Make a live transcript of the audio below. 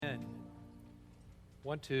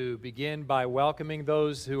Want to begin by welcoming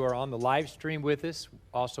those who are on the live stream with us,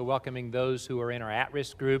 also welcoming those who are in our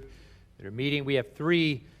at-risk group that are meeting. We have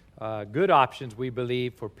three good options, we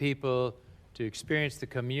believe, for people to experience the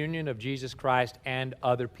communion of Jesus Christ and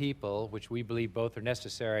other people, which we believe both are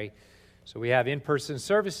necessary. So we have in-person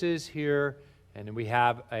services here, and then we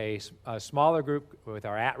have a smaller group with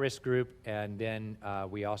our at-risk group, and then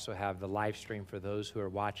we also have the live stream for those who are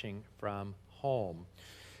watching from home.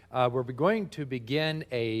 We're going to begin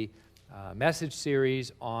a message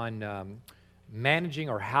series on managing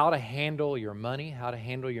or how to handle your money,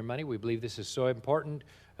 We believe this is so important,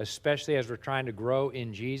 especially as we're trying to grow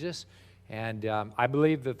in Jesus. And I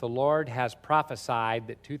believe that the Lord has prophesied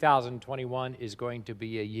that 2021 is going to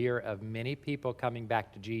be a year of many people coming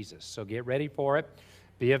back to Jesus. So get ready for it.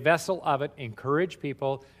 Be a vessel of it. Encourage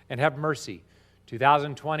people and have mercy.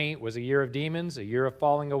 2020 was a year of demons, a year of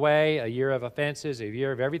falling away, a year of offenses, a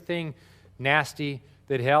year of everything nasty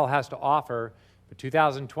that hell has to offer. But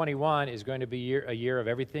 2021 is going to be a year of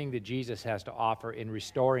everything that Jesus has to offer in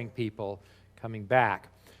restoring people coming back.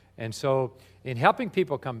 And so in helping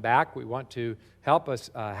people come back, we want to help us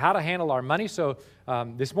how to handle our money. So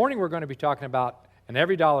this morning we're going to be talking about an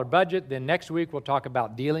every dollar budget. Then next week we'll talk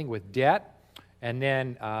about dealing with debt. And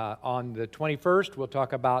then on the 21st, we'll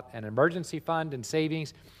talk about an emergency fund and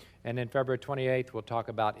savings. And then February 28th, we'll talk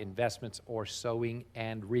about investments or sowing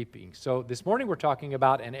and reaping. So this morning, we're talking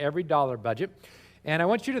about an every dollar budget. And I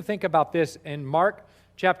want you to think about this. In Mark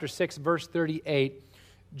chapter 6, verse 38,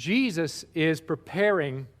 Jesus is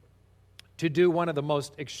preparing to do one of the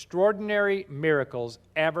most extraordinary miracles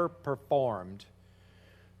ever performed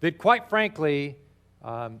that, quite frankly,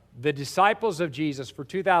 the disciples of Jesus for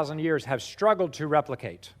 2,000 years have struggled to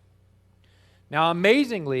replicate. Now,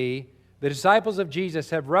 amazingly, the disciples of Jesus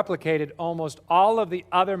have replicated almost all of the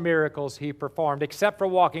other miracles he performed, except for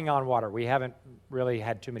walking on water. We haven't really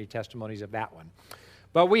had too many testimonies of that one.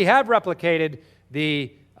 But we have replicated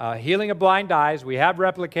the healing of blind eyes. We have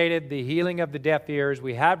replicated the healing of the deaf ears.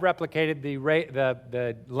 We have replicated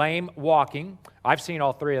the lame walking. I've seen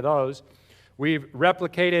all three of those. We've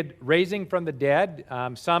replicated raising from the dead.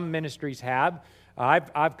 Some ministries have.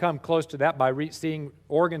 I've come close to that by seeing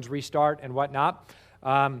organs restart and whatnot.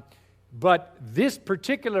 But this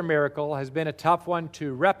particular miracle has been a tough one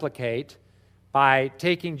to replicate by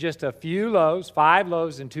taking just a few loaves, 5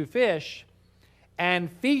 loaves and 2 fish,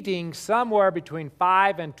 and feeding somewhere between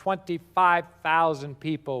 5,000 and 25,000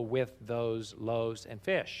 people with those loaves and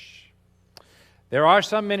fish. There are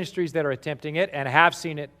some ministries that are attempting it and have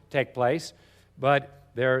seen it take place, but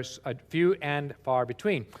there's a few and far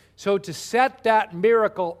between. So to set that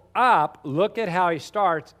miracle up, look at how he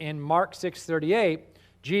starts in Mark 6:38.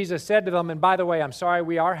 Jesus said to them, and by the way, I'm sorry,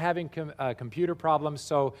 we are having computer problems,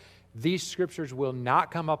 so these scriptures will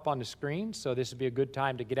not come up on the screen, so this would be a good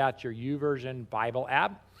time to get out your YouVersion Bible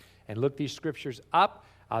app and look these scriptures up.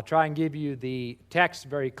 I'll try and give you the text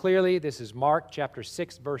very clearly. This is Mark chapter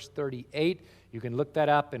 6, verse 38. You can look that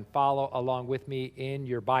up and follow along with me in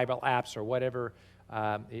your Bible apps or whatever.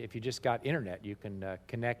 If you just got internet, you can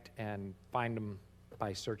connect and find them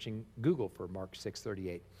by searching Google for Mark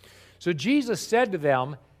 6:38. So Jesus said to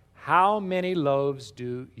them, "How many loaves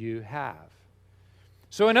do you have?"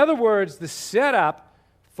 So in other words, the setup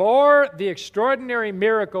for the extraordinary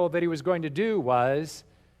miracle that he was going to do was,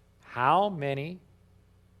 how many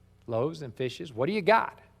loaves and fishes? What do you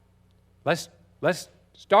got? Let's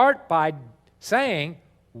start by saying,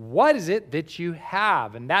 what is it that you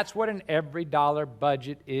have? And that's what an every dollar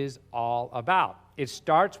budget is all about. It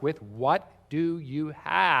starts with, what do you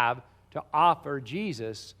have to offer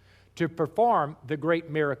Jesus to perform the great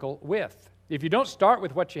miracle with? If you don't start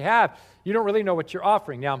with what you have, you don't really know what you're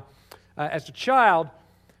offering. Now, as a child,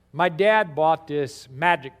 my dad bought this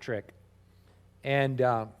magic trick. And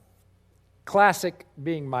classic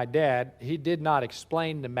being my dad, he did not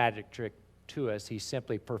explain the magic trick to us. He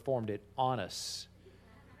simply performed it on us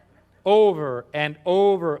over and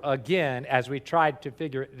over again as we tried to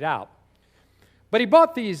figure it out. But he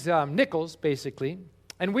bought these nickels, basically,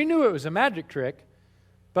 and we knew it was a magic trick,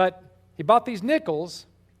 but he bought these nickels,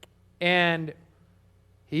 and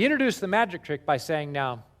he introduced the magic trick by saying,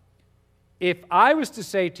 now, if I was to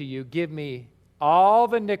say to you, give me all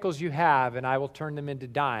the nickels you have and I will turn them into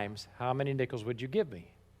dimes, how many nickels would you give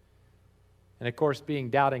me? And of course, being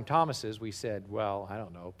doubting Thomases, we said, well, I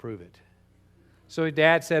don't know, prove it. So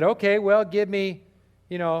Dad said, okay, well, give me,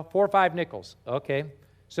 4 or 5 nickels. Okay.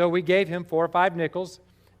 So we gave him 4 or 5 nickels.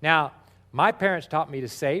 Now, my parents taught me to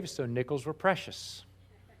save, so nickels were precious.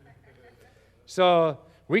 So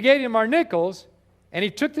we gave him our nickels, and he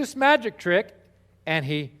took this magic trick, and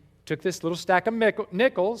he took this little stack of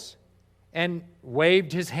nickels, and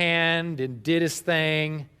waved his hand and did his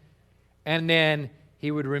thing. And then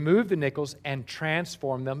he would remove the nickels and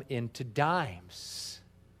transform them into dimes.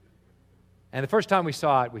 And the first time we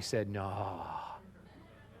saw it, we said, no.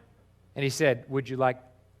 And he said, would you like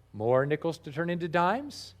more nickels to turn into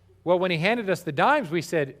dimes? Well, when he handed us the dimes, we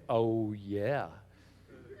said, oh, yeah.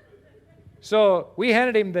 So we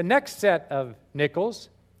handed him the next set of nickels,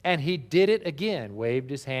 and he did it again, waved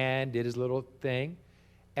his hand, did his little thing,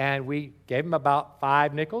 and we gave him about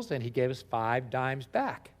 5 nickels, and he gave us 5 dimes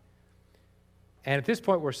back. And at this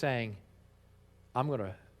point, we're saying, I'm going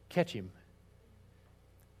to catch him.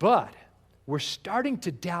 But we're starting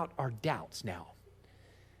to doubt our doubts now,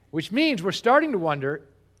 which means we're starting to wonder,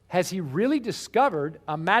 has he really discovered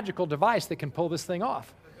a magical device that can pull this thing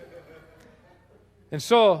off? And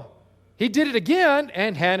so he did it again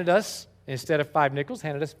and handed us, instead of 5 nickels,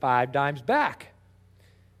 handed us 5 dimes back.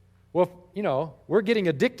 Well, we're getting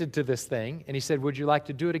addicted to this thing, and he said, would you like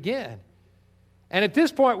to do it again? And at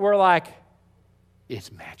this point, we're like,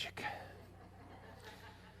 it's magic.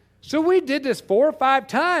 So we did this 4 or 5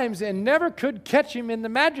 times and never could catch him in the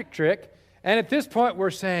magic trick. And at this point,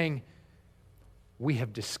 we're saying, we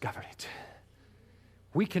have discovered it.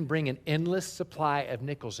 We can bring an endless supply of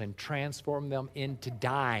nickels and transform them into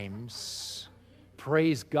dimes.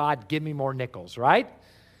 Praise God, give me more nickels, right?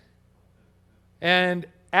 And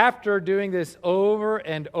after doing this over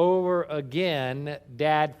and over again,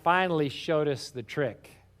 Dad finally showed us the trick.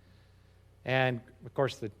 And, of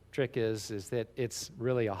course, the trick is that it's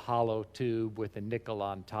really a hollow tube with a nickel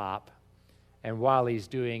on top. And while he's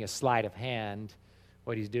doing a sleight of hand,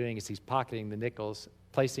 what he's doing is he's pocketing the nickels,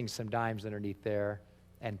 placing some dimes underneath there,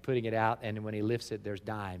 and putting it out, and when he lifts it, there's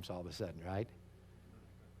dimes all of a sudden, right?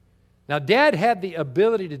 Now, Dad had the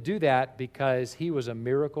ability to do that because he was a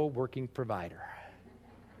miracle-working provider.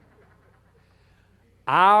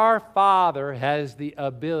 Our Father has the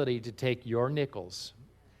ability to take your nickels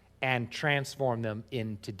and transform them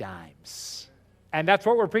into dimes. And that's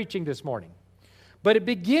what we're preaching this morning. But it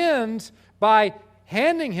begins by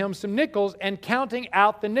handing him some nickels and counting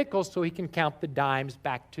out the nickels so he can count the dimes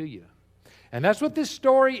back to you. And that's what this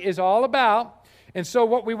story is all about. And so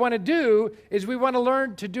what we want to do is we want to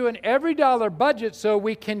learn to do an every dollar budget so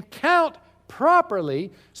we can count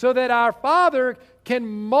properly so that our Father can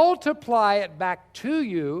multiply it back to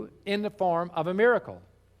you in the form of a miracle.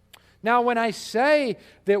 Now, when I say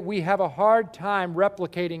that we have a hard time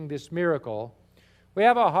replicating this miracle, we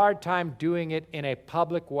have a hard time doing it in a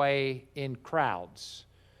public way in crowds.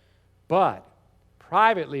 But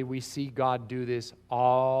privately, we see God do this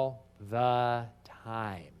all the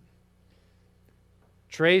time.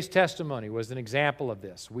 Trey's testimony was an example of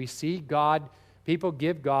this. We see God, people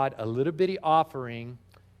give God a little bitty offering,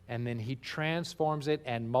 and then He transforms it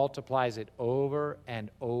and multiplies it over and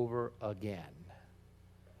over again.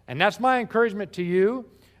 And that's my encouragement to you,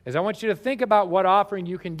 is I want you to think about what offering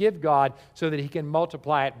you can give God so that He can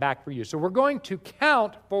multiply it back for you. So we're going to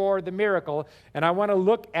count for the miracle, and I want to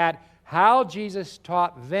look at how Jesus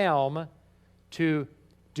taught them to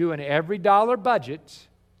do an every dollar budget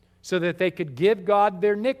so that they could give God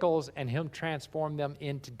their nickels and Him transform them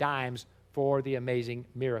into dimes for the amazing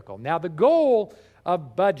miracle. Now, the goal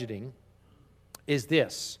of budgeting is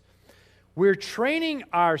this. We're training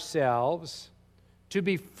ourselves to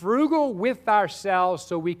be frugal with ourselves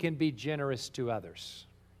so we can be generous to others.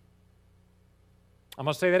 I'm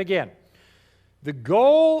going to say that again. The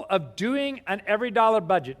goal of doing an every dollar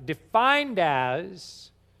budget, defined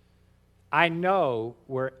as I know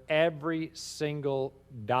where every single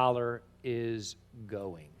dollar is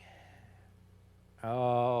going.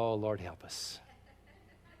 Oh, Lord, help us.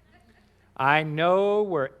 I know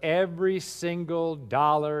where every single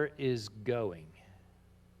dollar is going.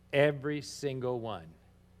 Every single one.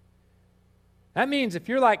 That means if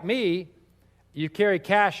you're like me, you carry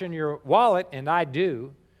cash in your wallet, and I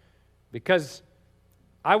do, because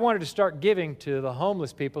I wanted to start giving to the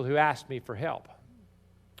homeless people who asked me for help.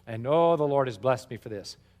 And oh, the Lord has blessed me for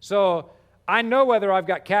this. So I know whether I've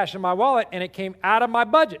got cash in my wallet, and it came out of my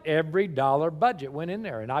budget. Every dollar budget went in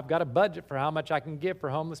there, and I've got a budget for how much I can give for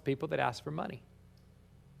homeless people that ask for money.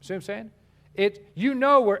 See what I'm saying? You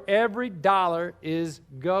know where every dollar is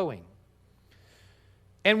going.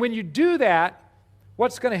 And when you do that,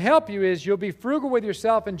 what's going to help you is you'll be frugal with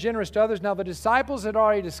yourself and generous to others. Now, the disciples had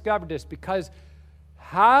already discovered this, because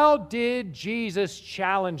how did Jesus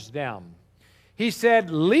challenge them? He said,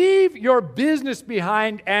 leave your business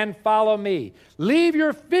behind and follow me. Leave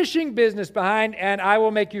your fishing business behind and I will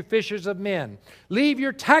make you fishers of men. Leave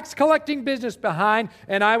your tax collecting business behind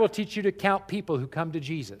and I will teach you to count people who come to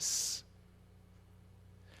Jesus.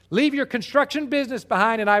 Leave your construction business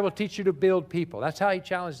behind and I will teach you to build people. That's how he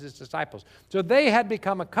challenged his disciples. So they had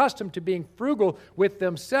become accustomed to being frugal with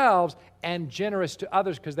themselves and generous to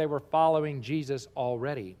others because they were following Jesus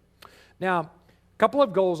already. Now, a couple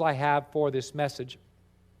of goals I have for this message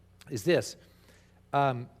is this.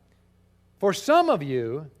 For some of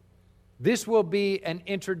you, this will be an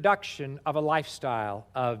introduction of a lifestyle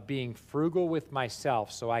of being frugal with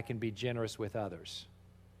myself so I can be generous with others.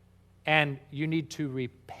 And you need to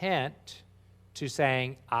repent to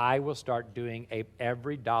saying, I will start doing a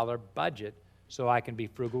every dollar budget so I can be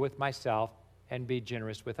frugal with myself and be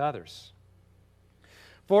generous with others.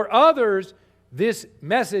 For others, this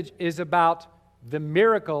message is about the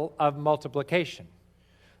miracle of multiplication.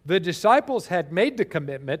 The disciples had made the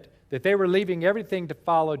commitment that they were leaving everything to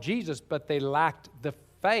follow Jesus, but they lacked the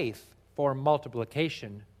faith for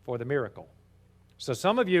multiplication for the miracle. So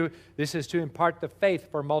some of you, this is to impart the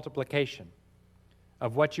faith for multiplication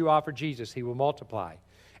of what you offer Jesus. He will multiply.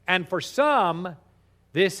 And for some,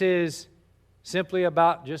 this is simply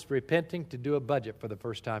about just repenting to do a budget for the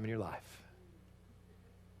first time in your life.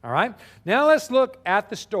 All right? Now let's look at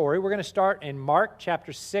the story. We're going to start in Mark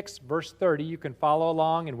chapter 6, verse 30. You can follow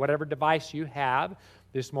along in whatever device you have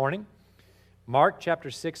this morning. Mark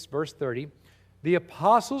chapter 6, verse 30. The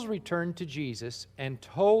apostles returned to Jesus and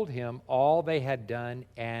told him all they had done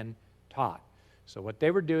and taught. So what they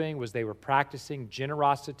were doing was they were practicing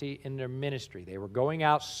generosity in their ministry. They were going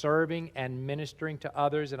out serving and ministering to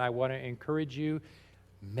others, and I want to encourage you,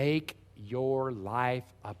 make your life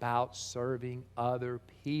about serving other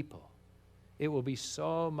people. It will be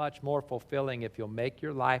so much more fulfilling if you'll make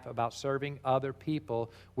your life about serving other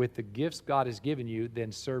people with the gifts God has given you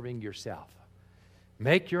than serving yourself.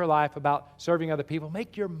 Make your life about serving other people.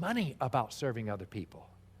 Make your money about serving other people.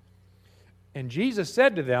 And Jesus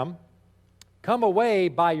said to them, come away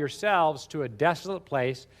by yourselves to a desolate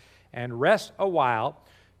place and rest a while,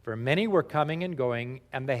 for many were coming and going,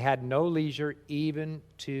 and they had no leisure even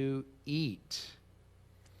to eat.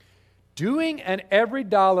 Doing an every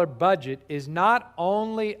dollar budget is not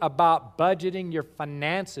only about budgeting your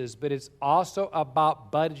finances, but it's also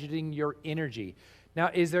about budgeting your energy. Now,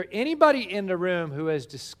 is there anybody in the room who has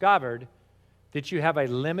discovered that you have a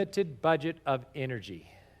limited budget of energy?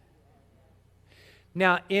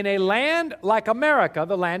 Now, in a land like America,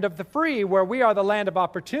 the land of the free, where we are the land of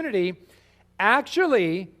opportunity,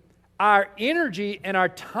 actually, our energy and our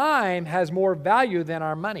time has more value than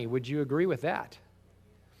our money. Would you agree with that?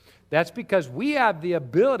 That's because we have the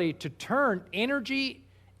ability to turn energy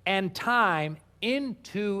and time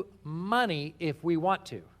into money if we want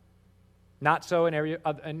to. Not so in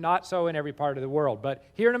every part of the world, but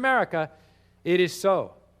here in America, it is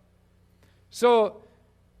so. So,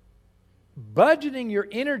 budgeting your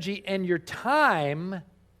energy and your time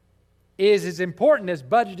is as important as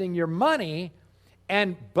budgeting your money,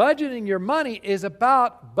 and budgeting your money is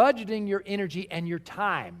about budgeting your energy and your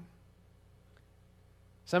time.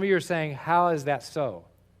 Some of you are saying, how is that so?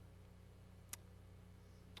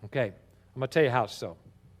 Okay, I'm going to tell you how it's so.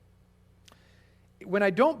 When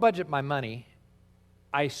I don't budget my money,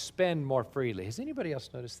 I spend more freely. Has anybody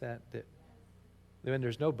else noticed that? That when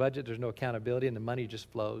there's no budget, there's no accountability, and the money just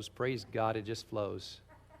flows. Praise God, it just flows.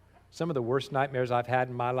 Some of the worst nightmares I've had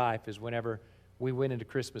in my life is whenever we went into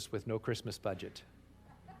Christmas with no Christmas budget.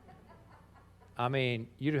 I mean,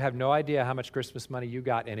 you have no idea how much Christmas money you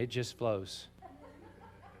got, and it just flows.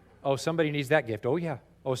 Oh, somebody needs that gift. Oh, yeah.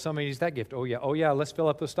 Oh, somebody needs that gift. Oh, yeah. Oh, yeah, let's fill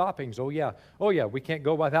up the stockings. Oh, yeah. Oh, yeah, we can't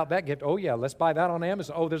go without that gift. Oh, yeah, let's buy that on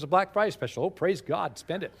Amazon. Oh, there's a Black Friday special. Oh, praise God,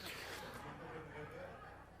 spend it.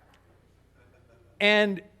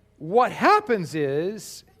 And what happens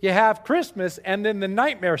is you have Christmas, and then the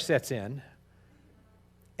nightmare sets in,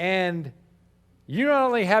 and you not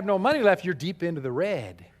only have no money left, you're deep into the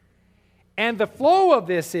red. And the flow of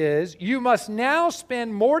this is you must now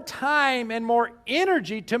spend more time and more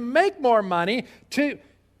energy to make more money to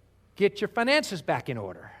get your finances back in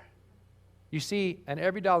order. You see, an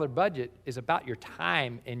every dollar budget is about your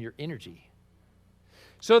time and your energy.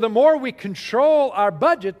 So the more we control our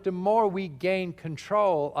budget, the more we gain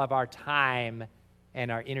control of our time and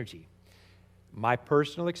our energy. My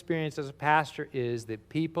personal experience as a pastor is that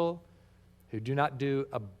people who do not do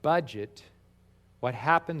a budget, what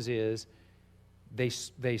happens is they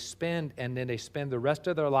spend, and then they spend the rest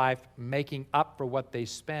of their life making up for what they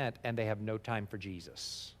spent, and they have no time for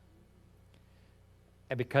Jesus.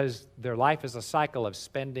 And because their life is a cycle of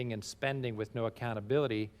spending and spending with no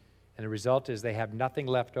accountability, and the result is they have nothing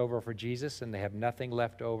left over for Jesus, and they have nothing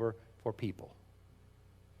left over for people.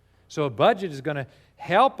 So a budget is going to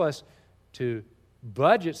help us to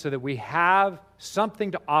budget so that we have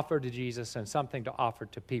something to offer to Jesus and something to offer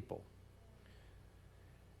to people.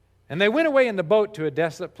 And they went away in the boat to a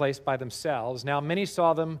desolate place by themselves. Now many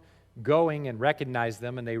saw them going and recognized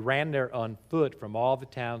them, and they ran there on foot from all the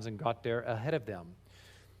towns and got there ahead of them.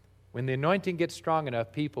 When the anointing gets strong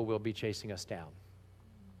enough, people will be chasing us down.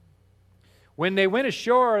 When they went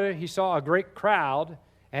ashore, he saw a great crowd,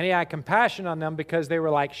 and he had compassion on them because they were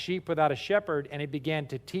like sheep without a shepherd, and he began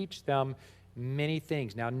to teach them many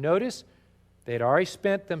things. Now notice, they had already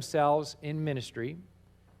spent themselves in ministry.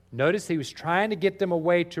 Notice he was trying to get them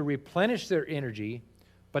away to replenish their energy,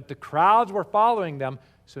 but the crowds were following them,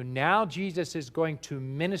 so now Jesus is going to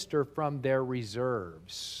minister from their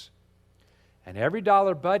reserves. And every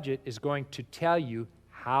dollar budget is going to tell you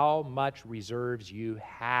how much reserves you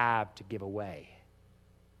have to give away.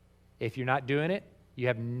 If you're not doing it, you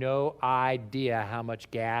have no idea how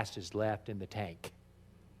much gas is left in the tank.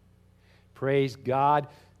 Praise God.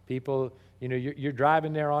 People, you're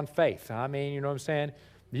driving there on faith. I mean, you know what I'm saying?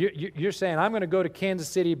 You're saying, I'm going to go to Kansas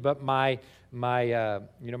City, but my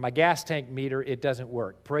gas tank meter, it doesn't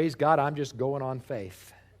work. Praise God, I'm just going on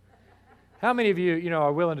faith. How many of you,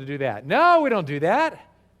 are willing to do that? No, we don't do that.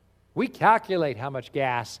 We calculate how much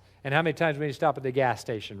gas and how many times we need to stop at the gas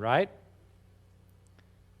station, right?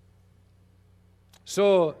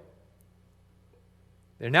 So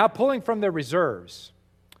they're now pulling from their reserves.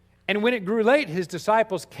 And when it grew late, his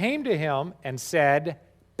disciples came to him and said,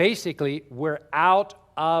 basically, we're out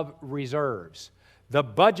of reserves. The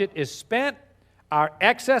budget is spent. Our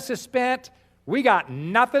excess is spent. We got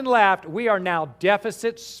nothing left. We are now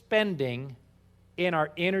deficit spending in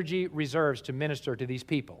our energy reserves to minister to these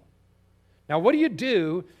people. Now, what do you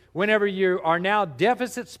do whenever you are now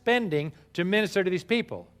deficit spending to minister to these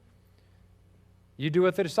people? You do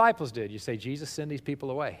what the disciples did. You say, Jesus, send these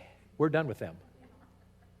people away. We're done with them.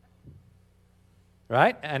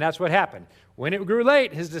 Right? And that's what happened. When it grew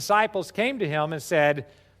late, his disciples came to him and said,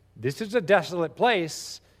 this is a desolate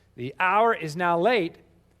place. The hour is now late.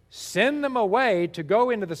 Send them away to go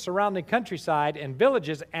into the surrounding countryside and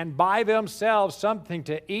villages and buy themselves something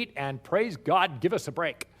to eat, and praise God, give us a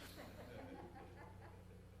break.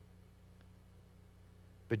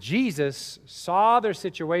 But Jesus saw their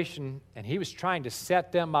situation, and he was trying to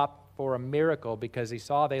set them up for a miracle because he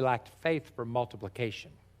saw they lacked faith for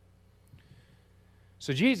multiplication.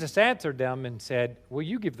 So Jesus answered them and said, will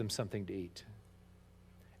you give them something to eat?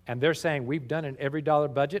 And they're saying, we've done an every dollar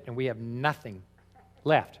budget and we have nothing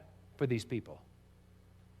left for these people.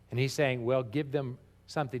 And he's saying, well, give them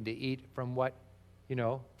something to eat from what,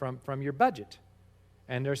 from your budget.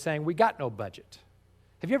 And they're saying, we got no budget.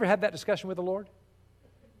 Have you ever had that discussion with the Lord?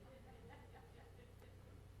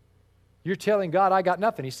 You're telling God, I got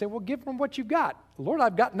nothing. He said, well, give them what you've got. Lord,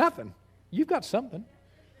 I've got nothing. You've got something.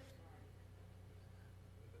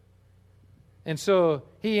 And so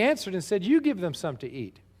he answered and said, you give them something to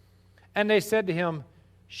eat. And they said to him,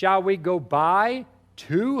 shall we go buy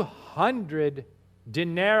 200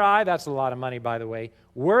 denarii, that's a lot of money, by the way,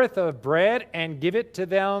 worth of bread and give it to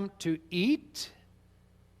them to eat?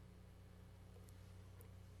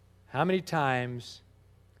 How many times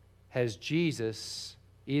has Jesus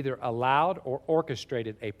either allowed or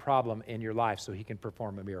orchestrated a problem in your life so he can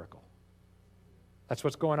perform a miracle? That's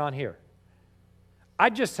what's going on here. I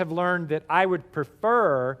just have learned that I would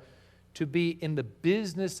prefer to be in the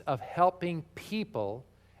business of helping people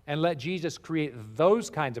and let Jesus create those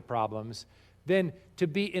kinds of problems than to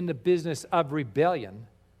be in the business of rebellion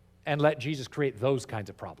and let Jesus create those kinds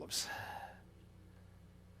of problems.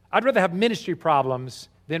 I'd rather have ministry problems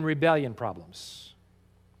than rebellion problems.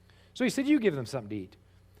 So he said, you give them something to eat.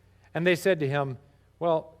 And they said to him,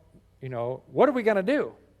 well, what are we going to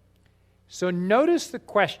do? So notice the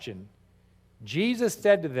question. Jesus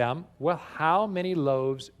said to them, well, how many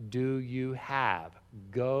loaves do you have?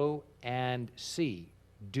 Go and see.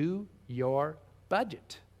 Do your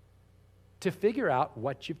budget to figure out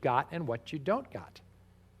what you've got and what you don't got.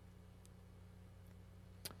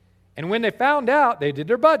 And when they found out, they did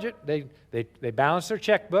their budget. They balanced their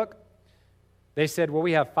checkbook. They said, well,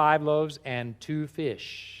 we have 5 loaves and 2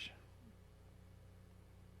 fish.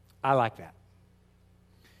 I like that.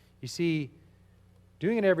 You see,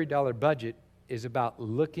 doing an every dollar budget is about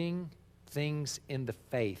looking things in the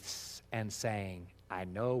face and saying, I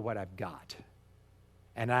know what I've got,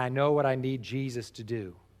 and I know what I need Jesus to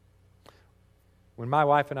do. When my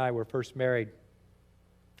wife and I were first married,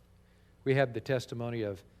 we had the testimony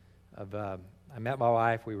of I met my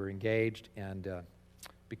wife, we were engaged, and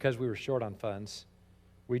because we were short on funds,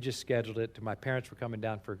 we just scheduled it. My parents were coming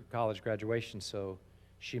down for college graduation, so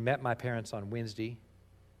she met my parents on Wednesday.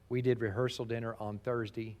 We did rehearsal dinner on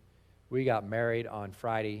Thursday. We got married on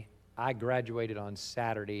Friday. I graduated on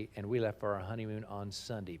Saturday, and we left for our honeymoon on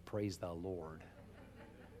Sunday. Praise the Lord.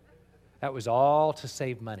 That was all to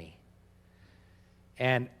save money.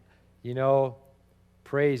 And, you know,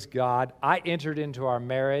 praise God, I entered into our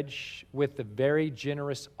marriage with the very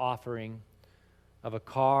generous offering of a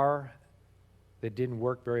car that didn't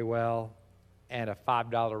work very well and a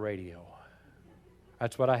 $5 radio.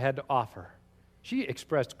 That's what I had to offer. She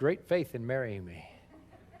expressed great faith in marrying me.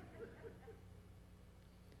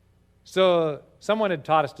 So someone had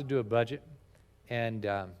taught us to do a budget, and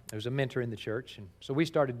there was a mentor in the church, and so we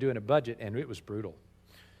started doing a budget, and it was brutal.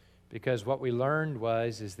 Because what we learned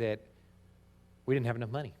is that we didn't have enough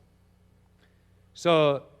money.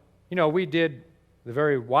 So, you know, we did the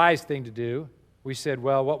very wise thing to do. We said,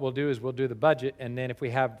 well, what we'll do is we'll do the budget, and then if we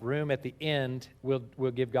have room at the end,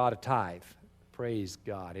 we'll give God a tithe. Praise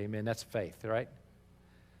God. Amen. That's faith, right?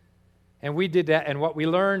 And we did that, and what we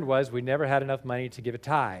learned was we never had enough money to give a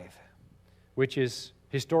tithe, which is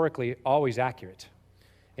historically always accurate.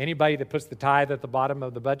 Anybody that puts the tithe at the bottom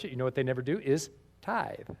of the budget, you know what they never do is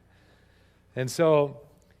tithe. And so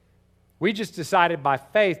we just decided by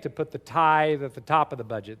faith to put the tithe at the top of the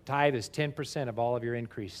budget. Tithe is 10% of all of your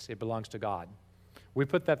increase. It belongs to God. We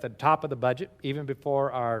put that at the top of the budget, even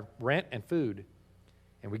before our rent and food.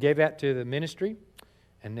 And we gave that to the ministry,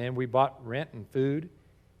 and then we bought rent and food.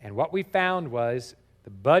 And what we found was the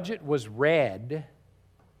budget was red,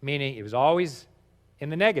 meaning it was always in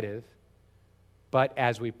the negative, but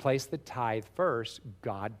as we placed the tithe first,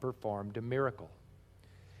 God performed a miracle.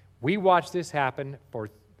 We watched this happen for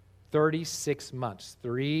 36 months,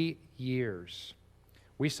 3 years.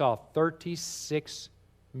 We saw 36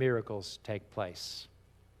 miracles take place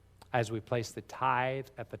as we placed the tithe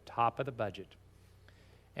at the top of the budget.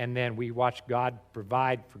 And then we watched God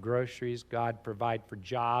provide for groceries, God provide for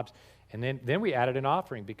jobs, and then we added an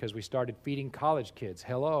offering because we started feeding college kids.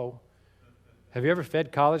 Hello. Have you ever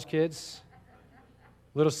fed college kids?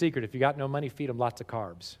 Little secret, if you got no money, feed them lots of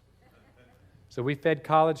carbs. So we fed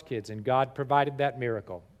college kids, and God provided that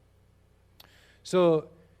miracle. So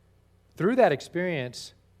through that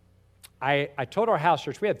experience, I told our house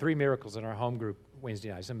church, we had 3 miracles in our home group Wednesday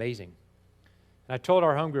night. It's amazing. And I told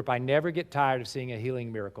our home group, I never get tired of seeing a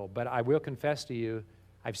healing miracle, but I will confess to you,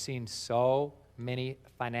 I've seen so many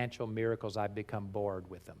financial miracles, I've become bored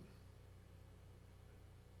with them.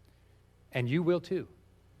 And you will too.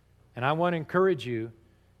 And I want to encourage you,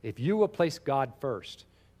 if you will place God first,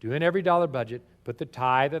 do an every dollar budget, put the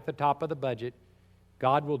tithe at the top of the budget,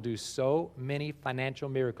 God will do so many financial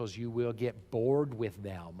miracles, you will get bored with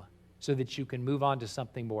them so that you can move on to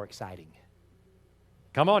something more exciting.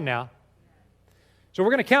 Come on now. So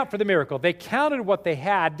we're going to count for the miracle. They counted what they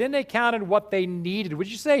had, then they counted what they needed. Would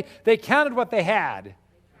you say they counted what they had?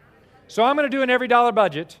 So I'm going to do an every dollar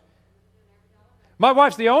budget. My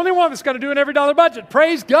wife's the only one that's going to do an every dollar budget.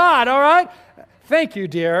 Praise God, all right? Thank you,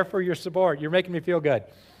 dear, for your support. You're making me feel good.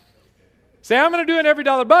 Say, I'm going to do an every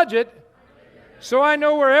dollar budget so I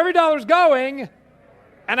know where every dollar's going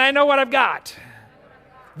and I know what I've got.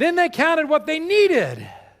 Then they counted what they needed.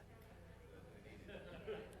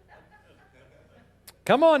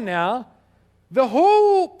 Come on now. The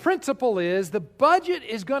whole principle is the budget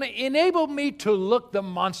is going to enable me to look the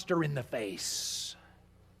monster in the face.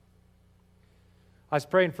 I was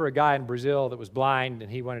praying for a guy in Brazil that was blind,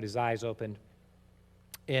 and he wanted his eyes opened.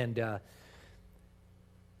 And the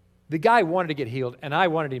guy wanted to get healed, and I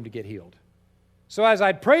wanted him to get healed. So as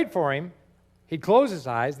I'd prayed for him, he'd close his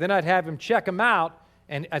eyes, then I'd have him check them out,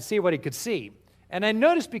 and I'd see what he could see. And I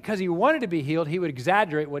noticed because he wanted to be healed, he would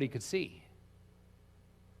exaggerate what he could see.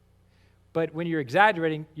 But when you're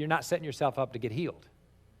exaggerating, you're not setting yourself up to get healed.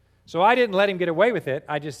 So I didn't let him get away with it.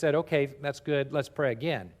 I just said, okay, that's good. Let's pray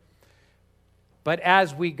again. But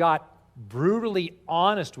as we got brutally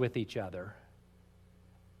honest with each other,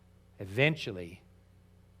 eventually,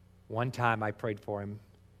 one time I prayed for him,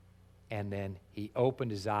 and then he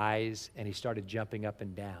opened his eyes, and he started jumping up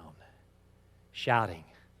and down, shouting,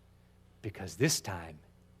 because this time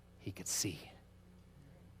he could see.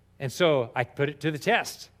 And so I put it to the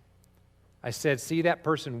test. I said, see that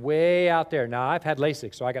person way out there. Now, I've had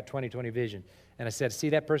LASIK, so I got 20/20 vision. And I said, see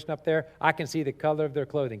that person up there? I can see the color of their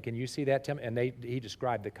clothing. Can you see that? Tell me. And he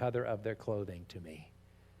described the color of their clothing to me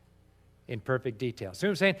in perfect detail. So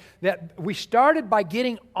I'm saying that we started by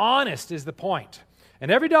getting honest is the point. And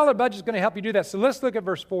every dollar budget is going to help you do that. So let's look at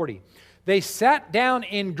verse 40. They sat down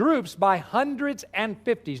in groups by hundreds and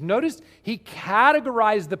fifties. Notice he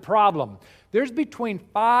categorized the problem. There's between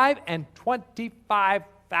 5 and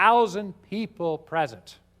 25,000 people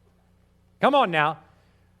present. Come on now.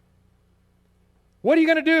 What are you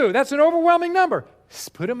going to do? That's an overwhelming number.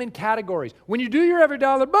 Put them in categories. When you do your every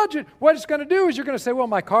dollar budget, what it's going to do is you're going to say, well,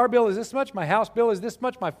 my car bill is this much, my house bill is this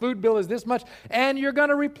much, my food bill is this much, and you're going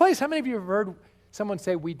to replace. How many of you have heard someone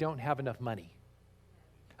say, we don't have enough money?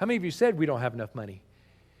 How many of you said we don't have enough money?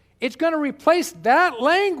 It's going to replace that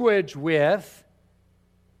language with,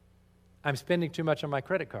 I'm spending too much on my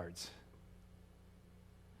credit cards.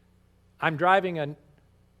 I'm driving a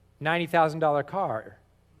 $90,000 car,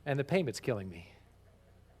 and the payment's killing me.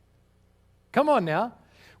 Come on now.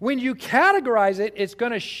 When you categorize it, it's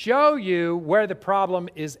going to show you where the problem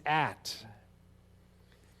is at.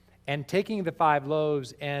 And taking the 5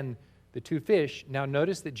 loaves and the 2 fish, now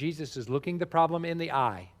notice that Jesus is looking the problem in the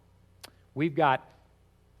eye. We've got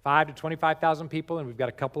 5 to 25,000 people, and we've got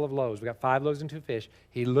a couple of loaves. We've got 5 loaves and 2 fish.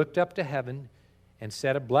 He looked up to heaven and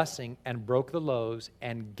said a blessing and broke the loaves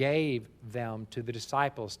and gave them to the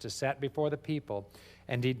disciples to set before the people.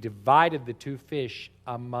 And he divided the 2 fish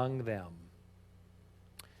among them.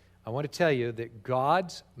 I want to tell you that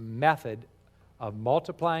God's method of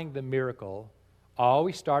multiplying the miracle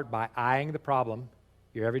always start by eyeing the problem,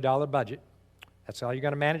 your every dollar budget. That's how you're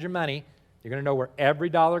going to manage your money. You're going to know where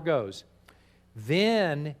every dollar goes.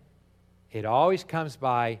 Then it always comes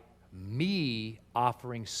by me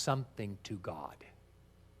offering something to God.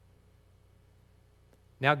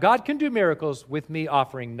 Now, God can do miracles with me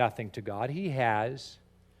offering nothing to God. He has.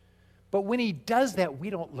 But when He does that,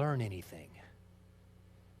 we don't learn anything.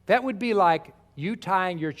 That would be like you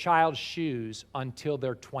tying your child's shoes until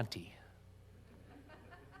they're 20.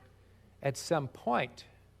 At some point,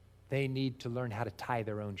 they need to learn how to tie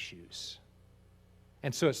their own shoes.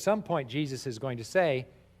 And so at some point, Jesus is going to say,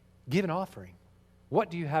 give an offering. What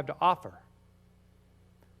do you have to offer?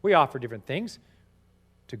 We offer different things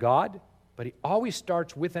to God, but He always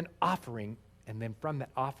starts with an offering, and then from that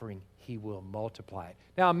offering, He will multiply it.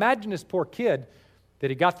 Now imagine this poor kid that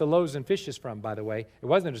he got the loaves and fishes from, by the way. It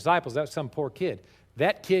wasn't the disciples, that was some poor kid.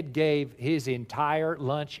 That kid gave his entire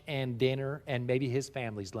lunch and dinner, and maybe his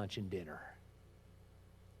family's lunch and dinner.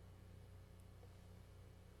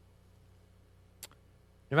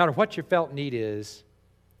 No matter what your felt need is,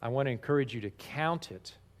 I want to encourage you to count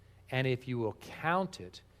it. And if you will count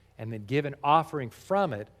it and then give an offering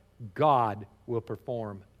from it, God will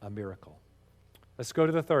perform a miracle. Let's go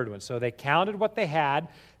to the third one. So they counted what they had,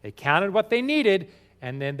 they counted what they needed,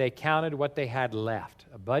 and then they counted what they had left.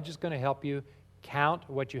 A budget's going to help you count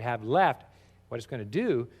what you have left. What it's going to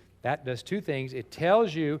do, that does 2 things. It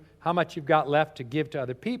tells you how much you've got left to give to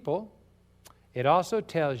other people. It also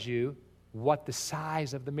tells you what the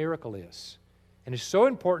size of the miracle is. And it's so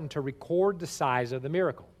important to record the size of the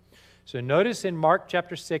miracle. So notice in Mark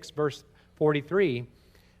chapter 6, verse 43,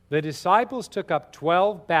 the disciples took up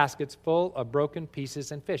 12 baskets full of broken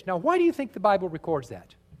pieces and fish. Now, why do you think the Bible records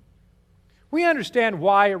that? We understand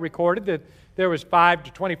why it recorded that there was 5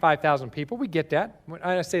 to 25,000 people. We get that. When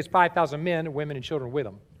I say it's 5,000 men, women, and children with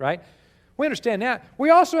them, right? We understand that. We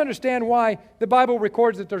also understand why the Bible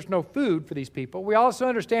records that there's no food for these people. We also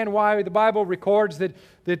understand why the Bible records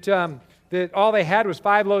that all they had was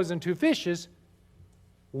 5 loaves and 2 fishes.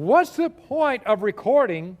 What's the point of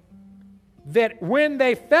recording that when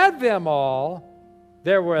they fed them all,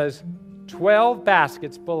 there was 12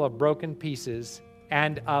 baskets full of broken pieces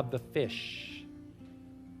and of the fish?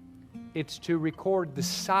 It's to record the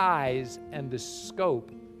size and the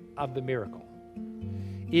scope of the miracle.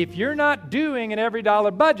 If you're not doing an every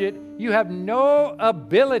dollar budget, you have no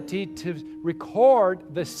ability to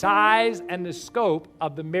record the size and the scope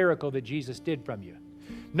of the miracle that Jesus did from you.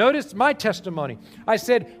 Notice my testimony. I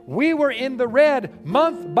said, we were in the red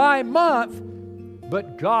month by month,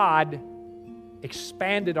 but God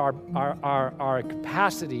expanded our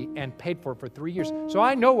capacity and paid for it for 3 years. So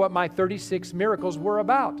I know what my 36 miracles were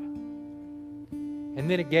about. And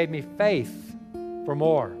then it gave me faith for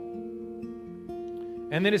more.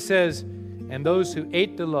 And then it says, and those who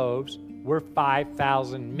ate the loaves were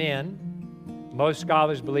 5,000 men. Most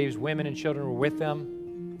scholars believe women and children were with them.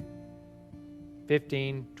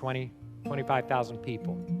 15, 20, 25,000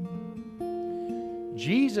 people.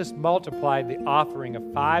 Jesus multiplied the offering of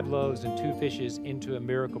 5 loaves and 2 fishes into a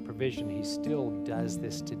miracle provision. He still does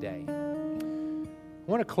this today. I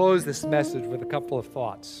want to close this message with a couple of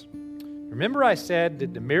thoughts. Remember I said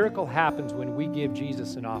that the miracle happens when we give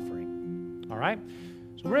Jesus an offering. All right?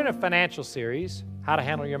 So we're in a financial series, How to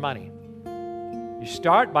Handle Your Money. You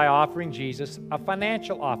start by offering Jesus a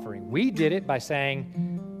financial offering. We did it by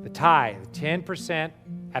saying the tithe, 10%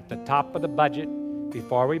 at the top of the budget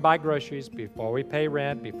before we buy groceries, before we pay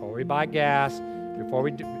rent, before we buy gas, before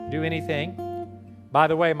we do anything. By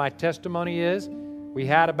the way, my testimony is we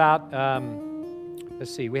had about, I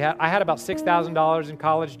had about $6,000 in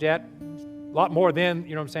college debt A lot more then,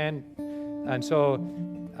 you know what I'm saying? And so,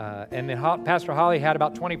 and then Pastor Holly had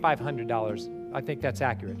about $2,500. I think that's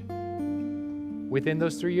accurate. Within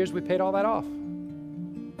those 3 years, we paid all that off.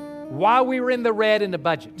 While we were in the red in the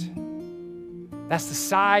budget. That's the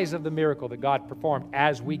size of the miracle that God performed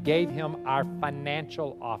as we gave him our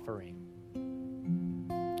financial offering.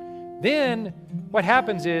 Then what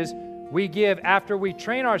happens is we give, after we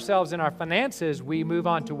train ourselves in our finances, we move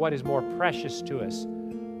on to what is more precious to us,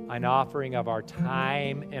 an offering of our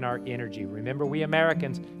time and our energy. Remember, we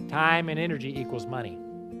Americans, time and energy equals money.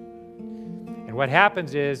 And what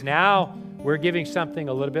happens is now we're giving something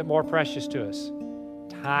a little bit more precious to us,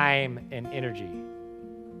 time and energy.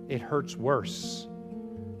 It hurts worse,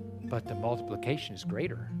 but the multiplication is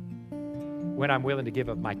greater when I'm willing to give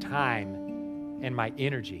up my time and my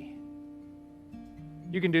energy.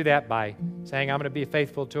 You can do that by saying, I'm going to be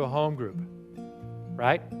faithful to a home group,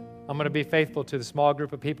 right? I'm going to be faithful to the small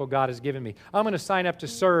group of people God has given me. I'm going to sign up to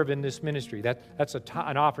serve in this ministry. That's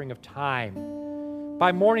an offering of time.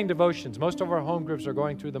 By morning devotions, most of our home groups are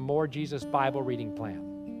going through the More Jesus Bible reading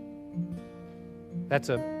plan. That's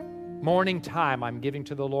a morning time I'm giving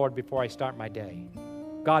to the Lord before I start my day.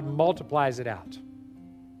 God multiplies it out.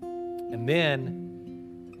 And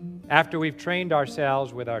then, after we've trained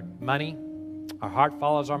ourselves with our money, our heart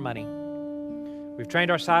follows our money. We've trained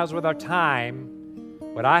ourselves with our time.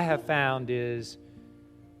 What I have found is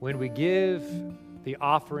when we give the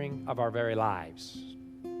offering of our very lives,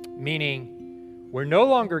 meaning we're no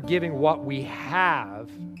longer giving what we have,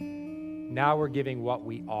 now we're giving what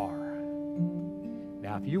we are.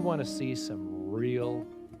 Now, if you want to see some real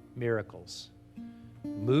miracles,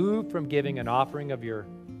 move from giving an offering of your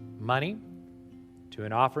money to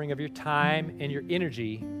an offering of your time and your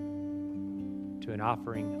energy to an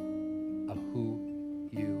offering of who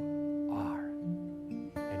you are.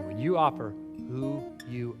 And when you offer who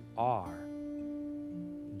you are,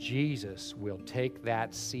 Jesus will take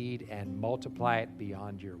that seed and multiply it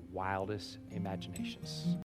beyond your wildest imaginations.